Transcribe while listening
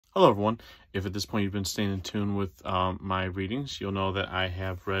Hello, everyone. If at this point you've been staying in tune with my readings, you'll know that I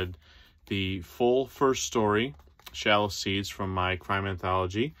have read the full first story, Shallow Seeds, from my crime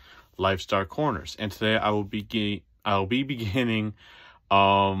anthology, Life's Dark Corners. And today I will be beginning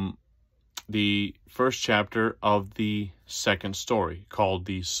the first chapter of the second story, called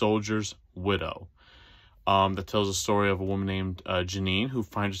The Soldier's Widow. That tells a story of a woman named Janine, who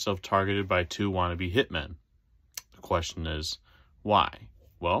finds herself targeted by two wannabe hitmen. The question is, why?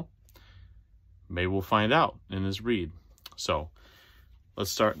 Well, maybe we'll find out in this read. So, let's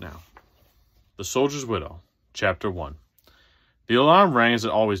start now. The Soldier's Widow, Chapter 1. The alarm rang as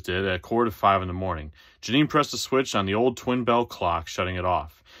it always did at 4:45 in the morning. Janine pressed a switch on the old twin-bell clock, shutting it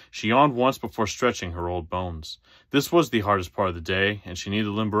off. She yawned once before stretching her old bones. This was the hardest part of the day, and she needed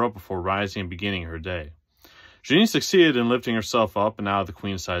to limber up before rising and beginning her day. Janine succeeded in lifting herself up and out of the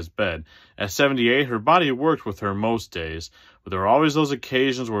queen-sized bed. At 78, her body worked with her most days, but there were always those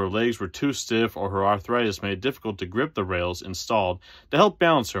occasions where her legs were too stiff or her arthritis made it difficult to grip the rails installed to help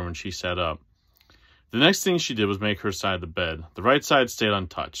balance her when she sat up. The next thing she did was make her side of the bed. The right side stayed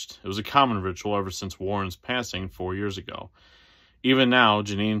untouched. It was a common ritual ever since Warren's passing 4 years ago. Even now,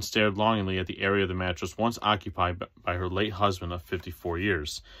 Janine stared longingly at the area of the mattress once occupied by her late husband of 54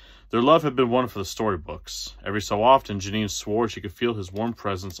 years. Their love had been one for the storybooks. Every so often, Janine swore she could feel his warm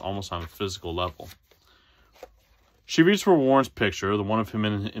presence almost on a physical level. She reached for Warren's picture, the one of him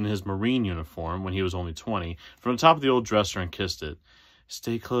in his Marine uniform when he was only 20, from the top of the old dresser and kissed it.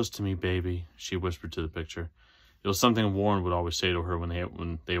 "Stay close to me, baby," she whispered to the picture. It was something Warren would always say to her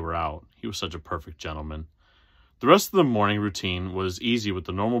when they were out. He was such a perfect gentleman. The rest of the morning routine was easy, with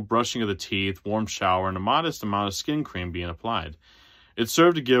the normal brushing of the teeth, warm shower, and a modest amount of skin cream being applied. It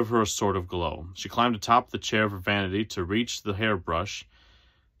served to give her a sort of glow. She climbed atop the chair of her vanity to reach the hairbrush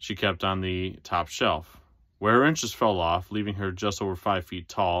she kept on the top shelf. Where her inches fell off, leaving her just over 5 feet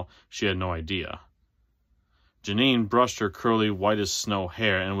tall, she had no idea. Janine brushed her curly, white-as-snow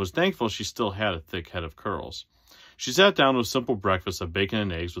hair and was thankful she still had a thick head of curls. She sat down to a simple breakfast of bacon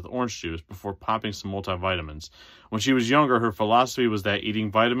and eggs with orange juice before popping some multivitamins. When she was younger, her philosophy was that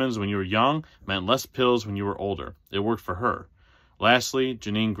eating vitamins when you were young meant less pills when you were older. It worked for her. Lastly,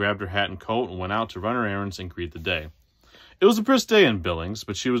 Janine grabbed her hat and coat and went out to run her errands and greet the day. It was a brisk day in Billings,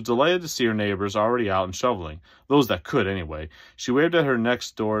 but she was delighted to see her neighbors already out and shoveling, those that could anyway. She waved at her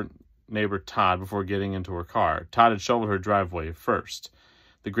next-door neighbor Todd before getting into her car. Todd had shoveled her driveway first.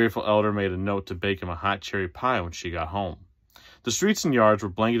 The grateful elder made a note to bake him a hot cherry pie when she got home. The streets and yards were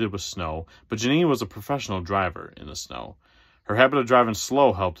blanketed with snow, but Janine was a professional driver in the snow. Her habit of driving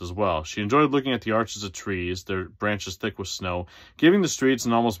slow helped as well. She enjoyed looking at the arches of trees, their branches thick with snow, giving the streets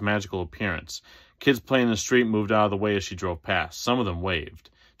an almost magical appearance. Kids playing in the street moved out of the way as she drove past. Some of them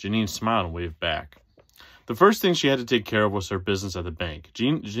waved. Janine smiled and waved back. The first thing she had to take care of was her business at the bank.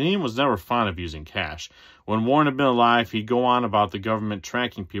 Janine was never fond of using cash. When Warren had been alive, he'd go on about the government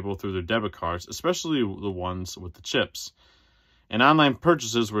tracking people through their debit cards, especially the ones with the chips. And online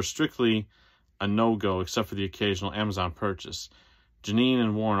purchases were strictly a no-go except for the occasional Amazon purchase. Janine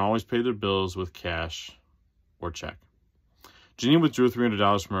and Warren always paid their bills with cash or check. Janine withdrew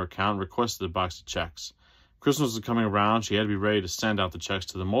 $300 from her account and requested a box of checks. Christmas was coming around. She had to be ready to send out the checks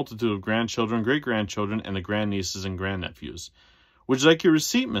to the multitude of grandchildren, great-grandchildren, and the grandnieces and grandnephews. "Would you like your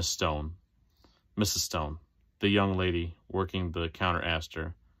receipt, Miss Stone?" Mrs. Stone, the young lady working the counter, asked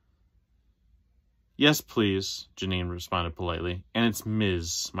her. "Yes, please," Janine responded politely. "And it's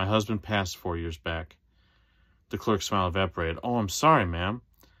Ms. My husband passed 4 years back." The clerk's smile evaporated. "Oh, I'm sorry, ma'am."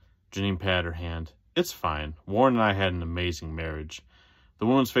 Janine patted her hand. "It's fine. Warren and I had an amazing marriage." The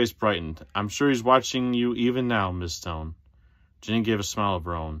woman's face brightened. "I'm sure he's watching you even now, Miss Stone." Janine gave a smile of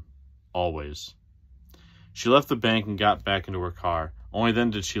her own. "Always." She left the bank and got back into her car. Only then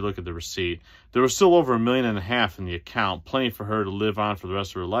did she look at the receipt. There was still over $1.5 million in the account, plenty for her to live on for the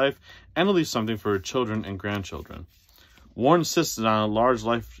rest of her life, and to leave something for her children and grandchildren. Warren insisted on a large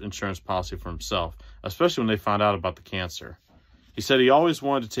life insurance policy for himself, especially when they found out about the cancer. He said he always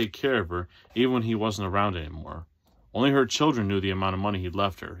wanted to take care of her, even when he wasn't around anymore. Only her children knew the amount of money he'd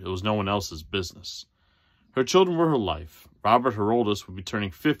left her. It was no one else's business. Her children were her life. Robert, her oldest, would be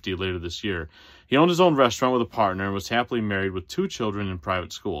turning 50 later this year. He owned his own restaurant with a partner and was happily married with 2 children in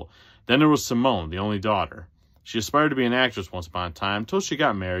private school. Then there was Simone, the only daughter. She aspired to be an actress once upon a time, until she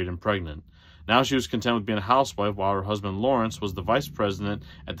got married and pregnant. Now she was content with being a housewife, while her husband Lawrence was the vice president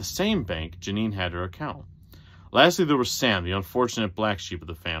at the same bank Janine had her account. Lastly, there was Sam, the unfortunate black sheep of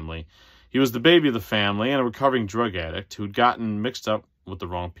the family. He was the baby of the family and a recovering drug addict who'd gotten mixed up with the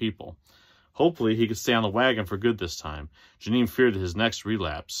wrong people. Hopefully, he could stay on the wagon for good this time. Janine feared that his next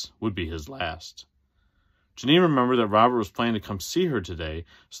relapse would be his last. Janine remembered that Robert was planning to come see her today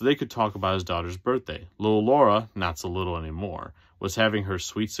so they could talk about his daughter's birthday. Little Laura, not so little anymore, was having her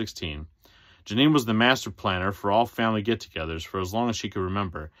sweet 16. Janine was the master planner for all family get-togethers for as long as she could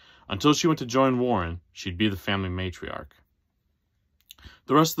remember. Until she went to join Warren, she'd be the family matriarch.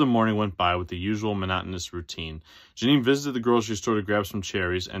 The rest of the morning went by with the usual monotonous routine. Janine visited the grocery store to grab some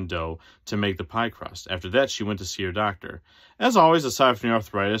cherries and dough to make the pie crust. After that, she went to see her doctor. As always, aside from the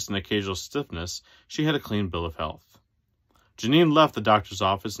arthritis and occasional stiffness, she had a clean bill of health. Janine left the doctor's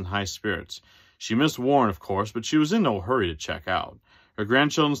office in high spirits. She missed Warren, of course, but she was in no hurry to check out. Her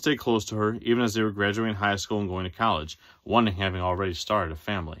grandchildren stayed close to her, even as they were graduating high school and going to college, one having already started a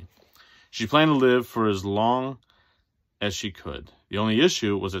family. She planned to live for as long as she could. The only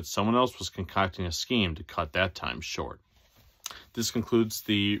issue was that someone else was concocting a scheme to cut that time short. This concludes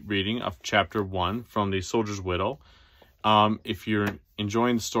the reading of Chapter 1 from The Soldier's Widow. If you're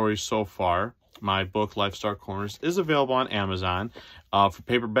enjoying the story so far, my book, Lifestar Corners, is available on Amazon for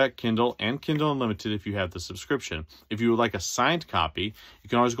paperback, Kindle, and Kindle Unlimited if you have the subscription. If you would like a signed copy, you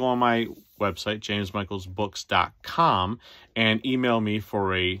can always go on my website, jamesmichaelsbooks.com, and email me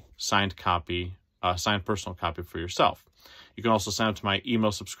for a signed copy, signed personal copy for yourself. You can also sign up to my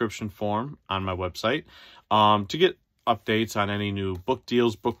email subscription form on my website to get updates on any new book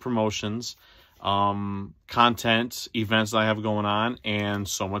deals, book promotions, content, events that I have going on, and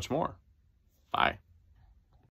so much more. Bye.